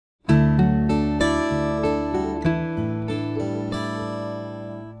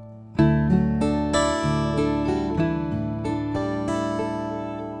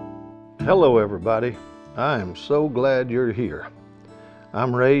Hello everybody, I am so glad you're here.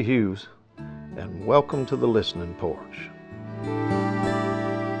 I'm Ray Hughes, and welcome to the Listening Porch.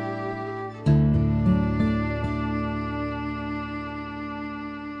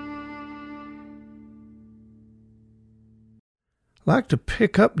 I'd like to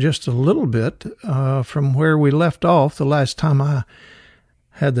pick up just a little bit from where we left off the last time I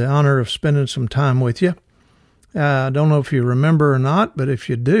had the honor of spending some time with you. I don't know if you remember or not, but if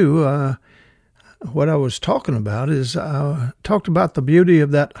you do, what I was talking about is I talked about the beauty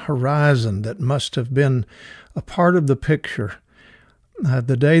of that horizon that must have been a part of the picture.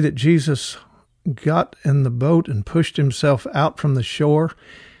 The day that Jesus got in the boat and pushed himself out from the shore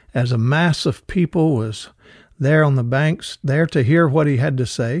as a mass of people was there on the banks, there to hear what he had to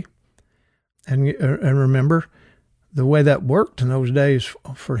say. And remember, the way that worked in those days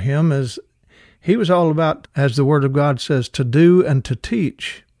for him is he was all about, as the Word of God says, to do and to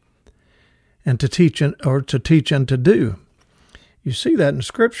teach. And to teach and to do. You see that in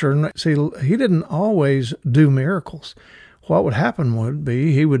Scripture. And see, he didn't always do miracles. What would happen would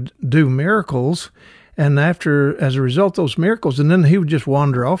be he would do miracles, and as a result of those miracles, and then he would just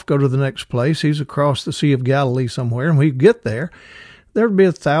wander off, go to the next place. He's across the Sea of Galilee somewhere, and we'd get there. There'd be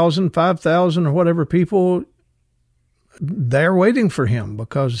 1,000, 5,000, or whatever people there waiting for him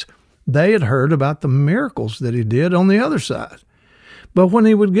because they had heard about the miracles that he did on the other side. But when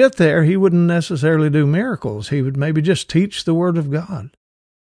he would get there, he wouldn't necessarily do miracles. He would maybe just teach the Word of God.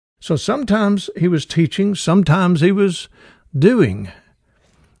 So sometimes he was teaching, sometimes he was doing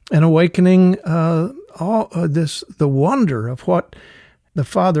and awakening the wonder of what the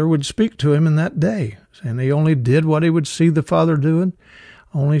Father would speak to him in that day. And he only did what he would see the Father doing,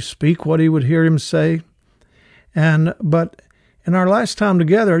 only speak what he would hear him say. But in our last time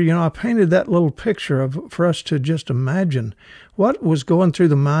together, I painted that little picture for us to just imagine what was going through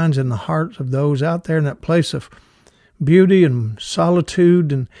the minds and the hearts of those out there in that place of beauty and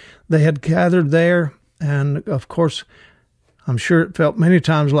solitude, and they had gathered there. And of course, I'm sure it felt many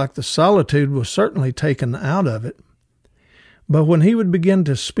times like the solitude was certainly taken out of it. But when he would begin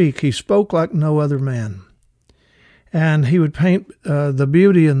to speak, he spoke like no other man. And he would paint the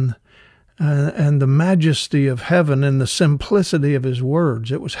beauty and the majesty of heaven and the simplicity of his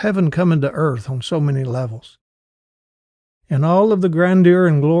words. It was heaven coming to earth on so many levels. And all of the grandeur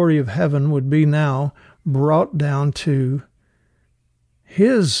and glory of heaven would be now brought down to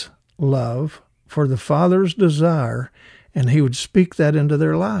his love for the Father's desire, and he would speak that into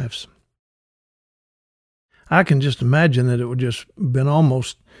their lives. I can just imagine that it would just been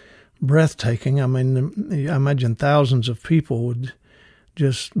almost breathtaking. I mean, I imagine thousands of people would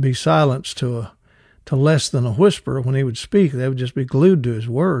just be silenced to less than a whisper when he would speak. They would just be glued to his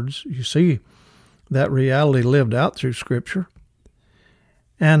words. You see that reality lived out through Scripture.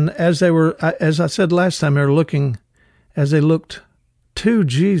 And as I said last time, as they looked to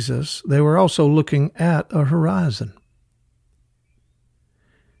Jesus, they were also looking at a horizon.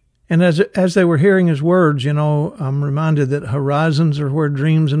 And as they were hearing his words, I'm reminded that horizons are where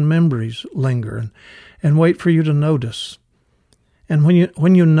dreams and memories linger and wait for you to notice. And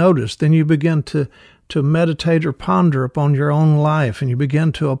when you notice, then you begin to meditate or ponder upon your own life, and you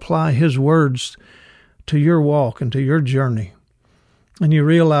begin to apply his words to your walk and to your journey. And you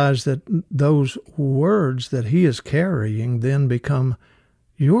realize that those words that he is carrying then become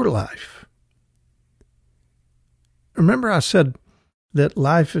your life. Remember I said that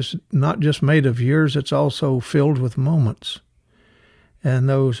life is not just made of years, it's also filled with moments. And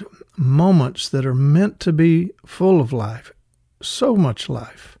those moments that are meant to be full of life, so much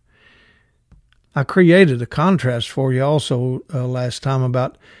life. I created a contrast for you also last time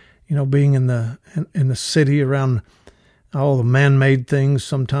about, being in the city around all the man-made things.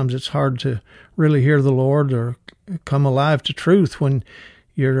 Sometimes it's hard to really hear the Lord or come alive to truth when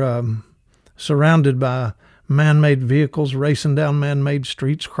you're surrounded by man-made vehicles racing down man-made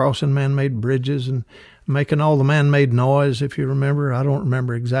streets, crossing man-made bridges, and making all the man-made noise, if you remember. I don't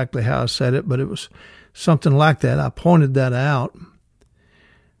remember exactly how I said it, but it was something like that. I pointed that out.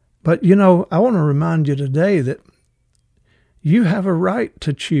 But, I want to remind you today that you have a right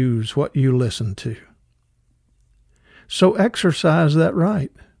to choose what you listen to. So exercise that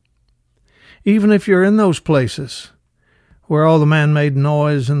right. Even if you're in those places where all the man-made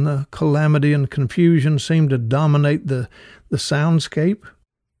noise and the calamity and confusion seem to dominate the soundscape,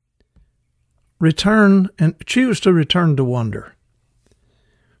 return and choose to return to wonder.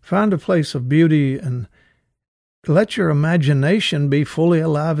 Find a place of beauty and let your imagination be fully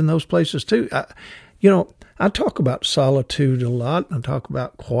alive in those places too. I talk about solitude a lot. I talk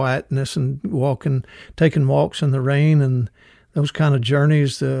about quietness and taking walks in the rain and those kind of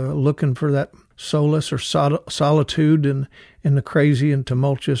journeys, looking for that solace or solitude in the crazy and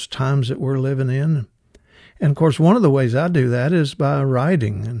tumultuous times that we're living in. And of course, one of the ways I do that is by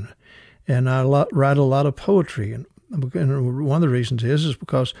writing, and I write a lot of poetry. And one of the reasons is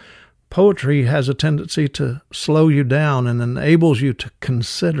because poetry has a tendency to slow you down and enables you to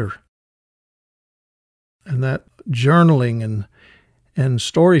consider. And that journaling and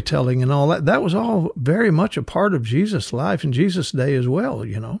storytelling and all that was all very much a part of Jesus' life in Jesus' day as well,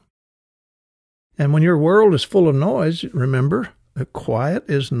 you know. And when your world is full of noise, remember that quiet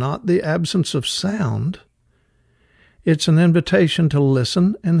is not the absence of sound. It's an invitation to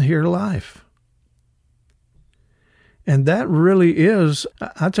listen and hear life. And that really is,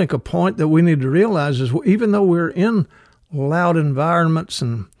 I think, a point that we need to realize is even though we're in loud environments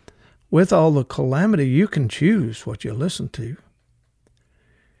and with all the calamity, you can choose what you listen to.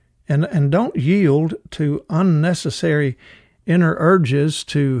 And don't yield to unnecessary inner urges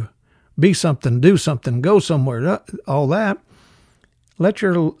to be something, do something, go somewhere, all that.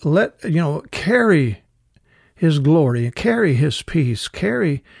 Carry His glory, carry His peace,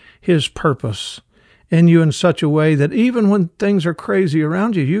 carry His purpose in you in such a way that even when things are crazy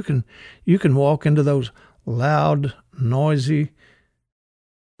around you, you can walk into those loud, noisy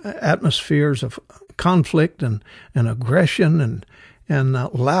atmospheres of conflict and aggression and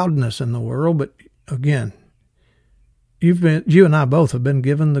loudness in the world. But again, you and I both have been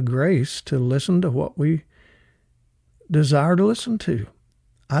given the grace to listen to what we desire to listen to.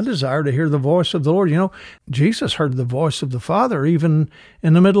 I desire to hear the voice of the Lord. You know, Jesus heard the voice of the Father even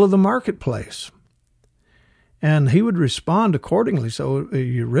in the middle of the marketplace. And He would respond accordingly. So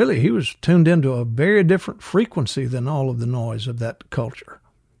he was tuned into a very different frequency than all of the noise of that culture.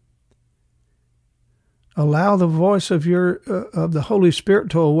 Allow the voice of the Holy Spirit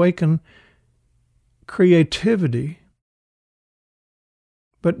to awaken creativity,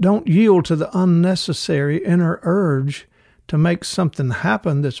 but don't yield to the unnecessary inner urge to make something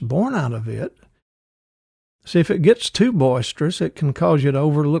happen that's born out of it. See, if it gets too boisterous, it can cause you to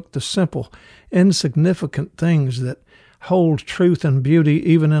overlook the simple, insignificant things that hold truth and beauty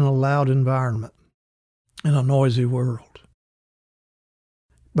even in a loud environment, in a noisy world.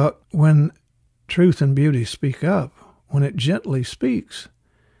 But when truth and beauty speak up, when it gently speaks,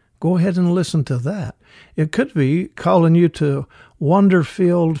 go ahead and listen to that. It could be calling you to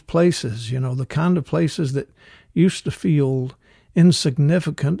wonder-filled places, the kind of places that used to feel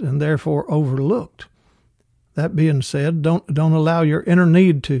insignificant and therefore overlooked. That being said, don't allow your inner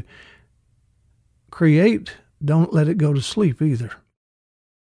need to create, don't let it go to sleep either.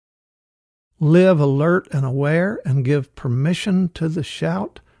 Live alert and aware and give permission to the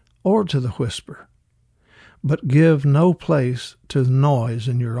shout or to the whisper, but give no place to the noise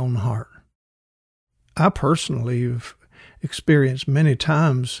in your own heart. I personally have experienced many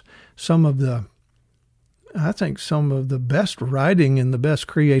times some of the best writing and the best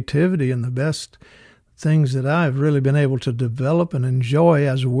creativity and the best things that I've really been able to develop and enjoy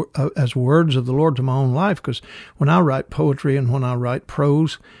as words of the Lord to my own life. Because when I write poetry and when I write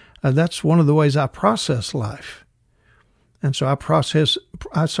prose, that's one of the ways I process life. And so I process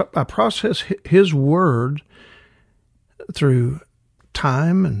His word through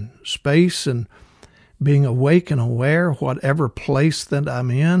time and space and being awake and aware, whatever place that I'm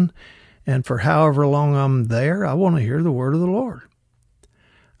in, and for however long I'm there, I want to hear the word of the Lord.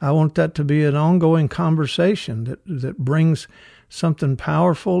 I want that to be an ongoing conversation that brings something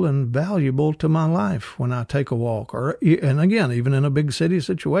powerful and valuable to my life when I take a walk, and again, even in a big city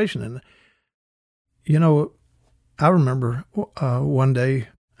situation. And I remember one day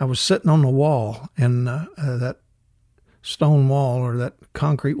I was sitting on the wall in that stone wall or that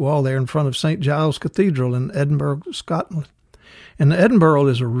concrete wall there in front of St. Giles Cathedral in Edinburgh, Scotland. And Edinburgh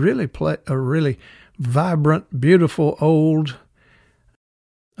is a really vibrant, beautiful, old,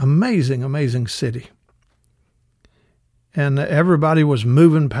 amazing city. And everybody was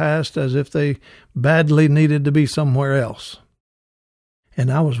moving past as if they badly needed to be somewhere else.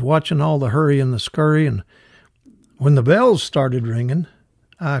 And I was watching all the hurry and the scurry, and when the bells started ringing,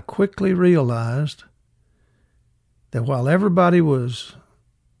 I quickly realized that while everybody was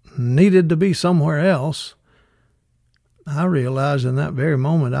needed to be somewhere else, I realized in that very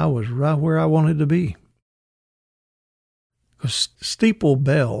moment I was right where I wanted to be. Because steeple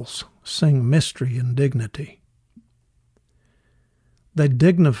bells sing mystery and dignity. They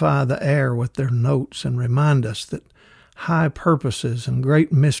dignify the air with their notes and remind us that high purposes and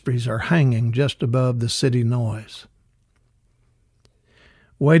great mysteries are hanging just above the city noise,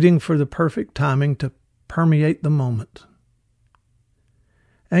 waiting for the perfect timing to permeate the moment.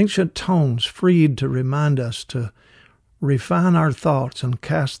 Ancient tones freed to remind us to refine our thoughts and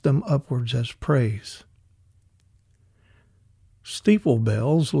cast them upwards as praise. Steeple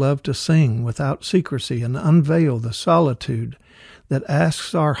bells love to sing without secrecy and unveil the solitude that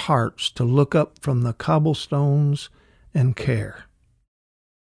asks our hearts to look up from the cobblestones and care.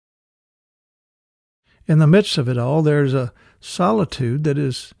 In the midst of it all, there's a solitude that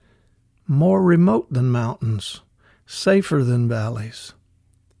is more remote than mountains, safer than valleys,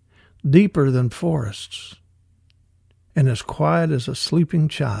 deeper than forests, and as quiet as a sleeping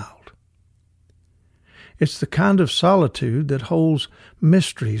child. It's the kind of solitude that holds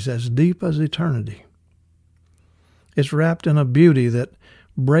mysteries as deep as eternity. It's wrapped in a beauty that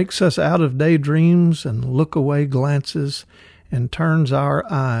breaks us out of daydreams and look-away glances and turns our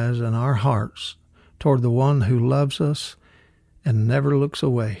eyes and our hearts toward the one who loves us and never looks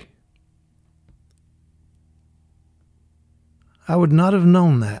away. I would not have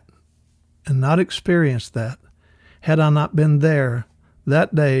known that and not experienced that had I not been there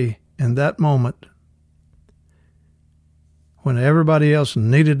that day in that moment when everybody else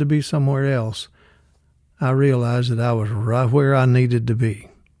needed to be somewhere else. I realized that I was right where I needed to be.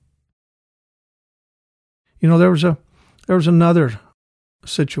 You know, there was another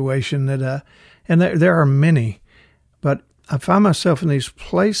situation that, and there are many, but I find myself in these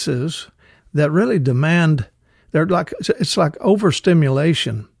places that really demand. It's like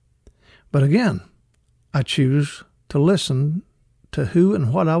overstimulation. But again, I choose to listen to who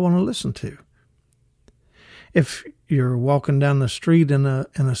and what I want to listen to. If you're walking down the street and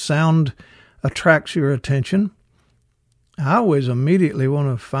a sound attracts your attention, I always immediately want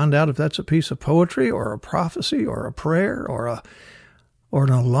to find out if that's a piece of poetry or a prophecy or a prayer or an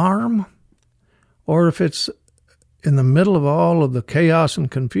alarm, or if it's in the middle of all of the chaos and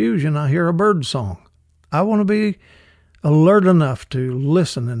confusion, I hear a bird song. I want to be alert enough to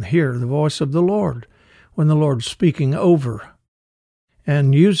listen and hear the voice of the Lord when the Lord's speaking over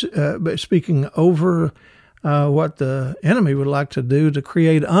and speaking over what the enemy would like to do to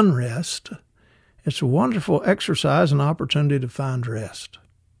create unrest. It's a wonderful exercise and opportunity to find rest.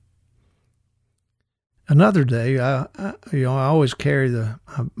 Another day, I always carry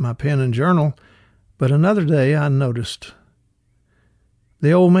my pen and journal, but another day I noticed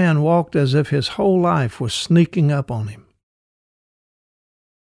the old man walked as if his whole life was sneaking up on him.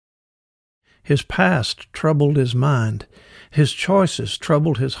 His past troubled his mind. His choices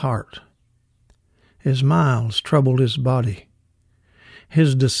troubled his heart. His miles troubled his body.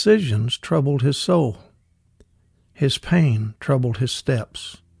 His decisions troubled his soul. His pain troubled his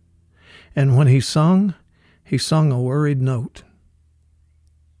steps. And when he sung a worried note.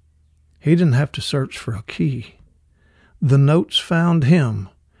 He didn't have to search for a key. The notes found him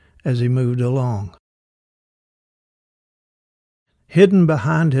as he moved along. Hidden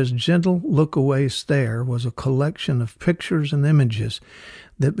behind his gentle look-away stare was a collection of pictures and images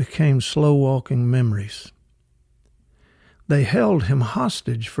that became slow-walking memories. They held him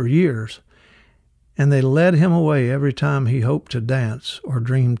hostage for years, and they led him away every time he hoped to dance or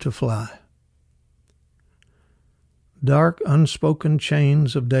dreamed to fly. Dark, unspoken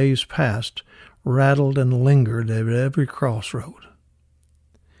chains of days past rattled and lingered at every crossroad.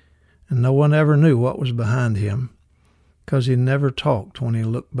 And no one ever knew what was behind him, because he never talked when he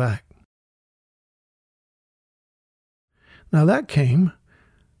looked back. Now that came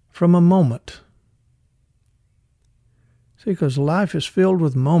from a moment. See, because life is filled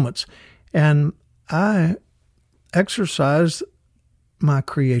with moments, and I exercise my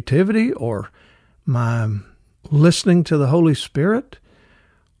creativity or my listening to the Holy Spirit,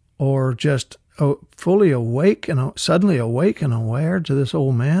 or just fully awake and suddenly awake and aware to this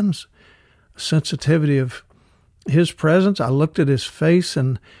old man's sensitivity of his presence. I looked at his face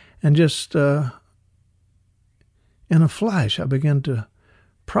and just in a flash I began to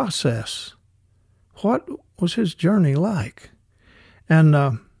process what was his journey like.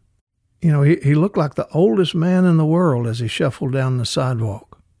 And he looked like the oldest man in the world as he shuffled down the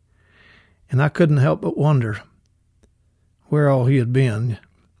sidewalk. And I couldn't help but wonder where all he had been.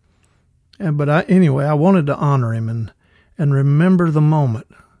 But I wanted to honor him and remember the moment.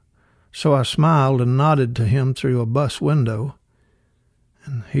 So I smiled and nodded to him through a bus window,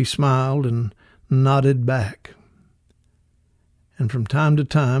 and he smiled and nodded back. And from time to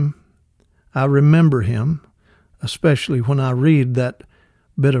time, I remember him, especially when I read that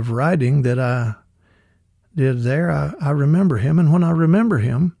bit of writing that I did there. I remember him, and when I remember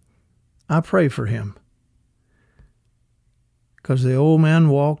him, I pray for him. Because the old man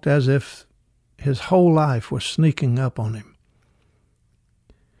walked as if his whole life was sneaking up on him.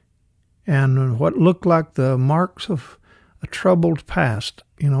 And what looked like the marks of a troubled past,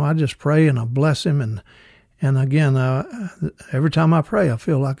 I just pray and I bless him And again, every time I pray, I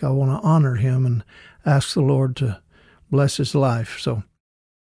feel like I want to honor him and ask the Lord to bless his life. So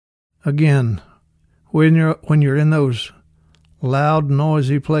again, when you're in those loud,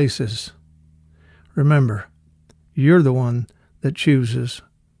 noisy places, remember, you're the one that chooses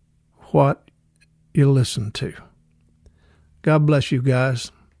what you listen to. God bless you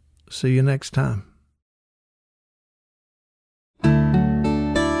guys. See you next time.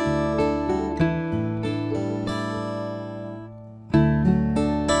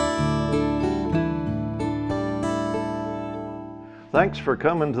 Thanks for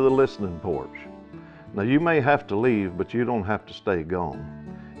coming to the Listening Porch. Now, you may have to leave, but you don't have to stay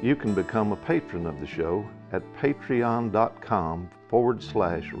gone. You can become a patron of the show at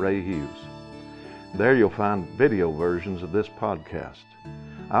patreon.com/Ray Hughes. There you'll find video versions of this podcast.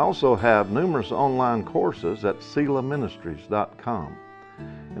 I also have numerous online courses at SelaMinistries.com.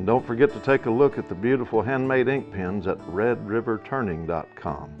 And don't forget to take a look at the beautiful handmade ink pens at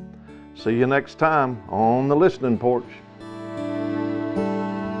RedRiverTurning.com. See you next time on the Listening Porch.